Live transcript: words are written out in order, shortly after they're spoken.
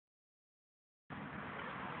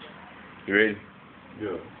You ready?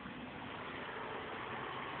 Yeah.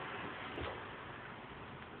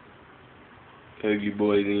 Hug your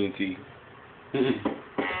boys ENT. Bitch.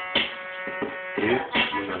 Yeah.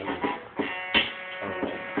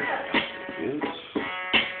 Bitch.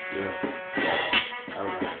 Yeah.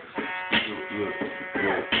 Alright. Look.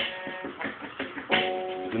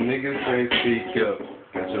 The niggas say speak up.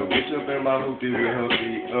 Got your bitch up in my hoopty with her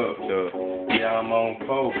feet up. Yeah, I'm on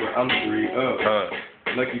 4, but I'm 3 up.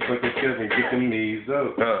 Lucky fucking 7, get them knees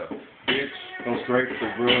up. Bitch, don't scrape the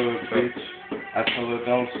rug, bitch. I told her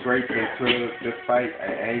don't scrape and tug the fight.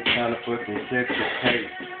 I ain't tryna fucking catch a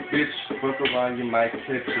case. Bitch, fuck around, you might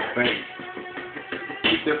catch your face.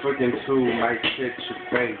 Keep that fucking tool, might catch your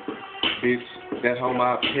face. Bitch, that hoe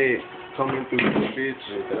my pet. Coming through the bitch,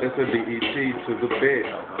 that's a DET to the bed.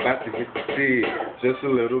 About to hit the seed, just a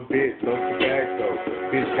little bit, no tobacco.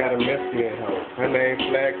 Bitch got a Mexican hoe, her name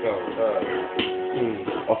Flacco.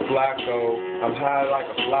 A Flacco, I'm high like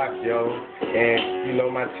a flock, yo. And you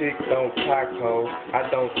know my chick don't cock, ho. I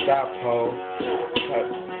don't stop, ho.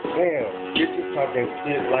 Damn, bitches talking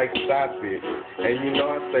shit like stop it. And you know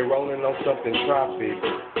I stay rolling on something tropic.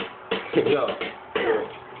 Yo.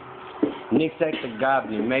 Nick's act a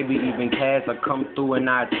goblin, maybe even Cass. I come through and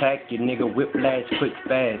I attack you, nigga. Whiplash, quick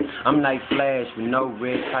fast. I'm like Flash with no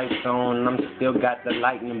red tights on. And I'm still got the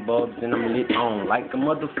lightning bulbs and I'm lit on like a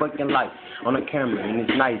motherfucking light on a camera. And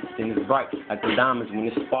it's nice and it's bright like the diamonds when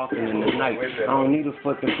it's sparkling in the night. I don't need a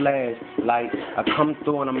fucking flash light. I come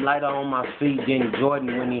through and I'm lighter on my feet than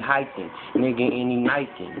Jordan when he hiking. Nigga, and he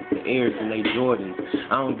Niking. The airs and they Jordans.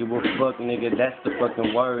 I don't give a fuck, nigga. That's the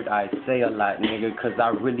fucking word I say a lot, nigga. Cause I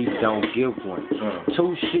really don't give one.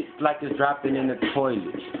 2 shit like it's dropping in the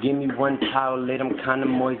toilet. Give me 1 towelette, I'm kinda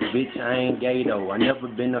moist, bitch. I ain't gay though. I never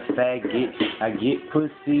been a faggot. I get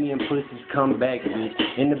pussy and pussies come back,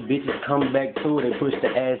 bitch. And the bitches come back too. They push the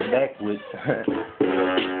ass backwards.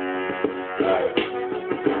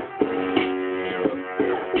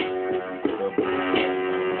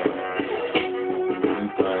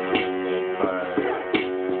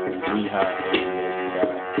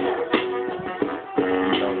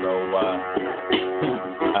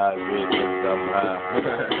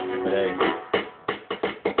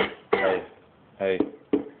 Hey,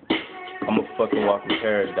 I'm a fucking walking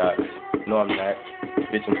paradox. No, I'm not.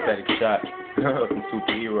 Bitch, I'm static shock. Fucking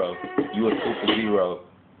superhero. You a super zero.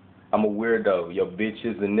 I'm a weirdo. Your bitch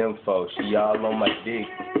is an nympho. She all on my dick.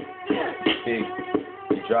 Stick.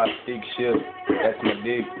 You drop stick shit. That's my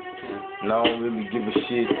dick. And I don't really give a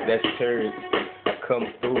shit. That's turd. I come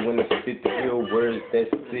through when I spit the ill words. That's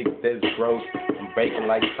sick. That's gross. I'm baking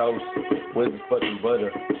like toast. Where's the fucking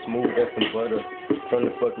butter? Smooth as some butter. From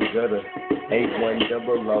the fucking gutter.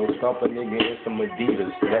 8100, stomp a nigga in some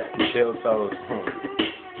Adidas, that's the shell toes.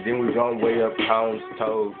 Then we gon' weigh up pounds,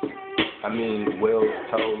 toes. I mean, wells,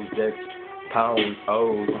 toes, that's pounds,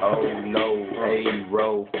 O's, oh no, A,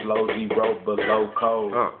 roll, flow, 0 below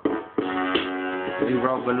cold.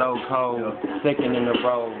 0 below cold, second in a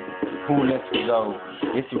row. Who lets it go?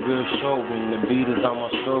 It's a real show when the beat is on my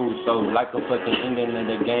screw. So like a fucking ending of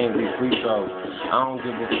the game, we free throw. I don't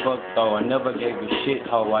give a fuck though, I never gave a shit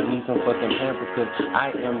ho. I need some fucking pampers cause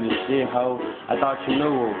I am your shit ho. I thought you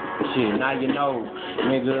knew, shit, now you know.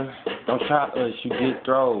 Nigga, don't try us, you get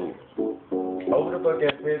thrown. Over the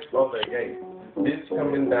fucking fence, over the gate. Bitch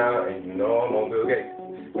coming down and you know I'm on Bill Gates.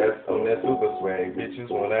 That's on that super swag, bitches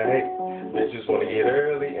wanna hate. Bitches wanna get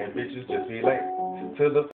early and bitches just be late. To the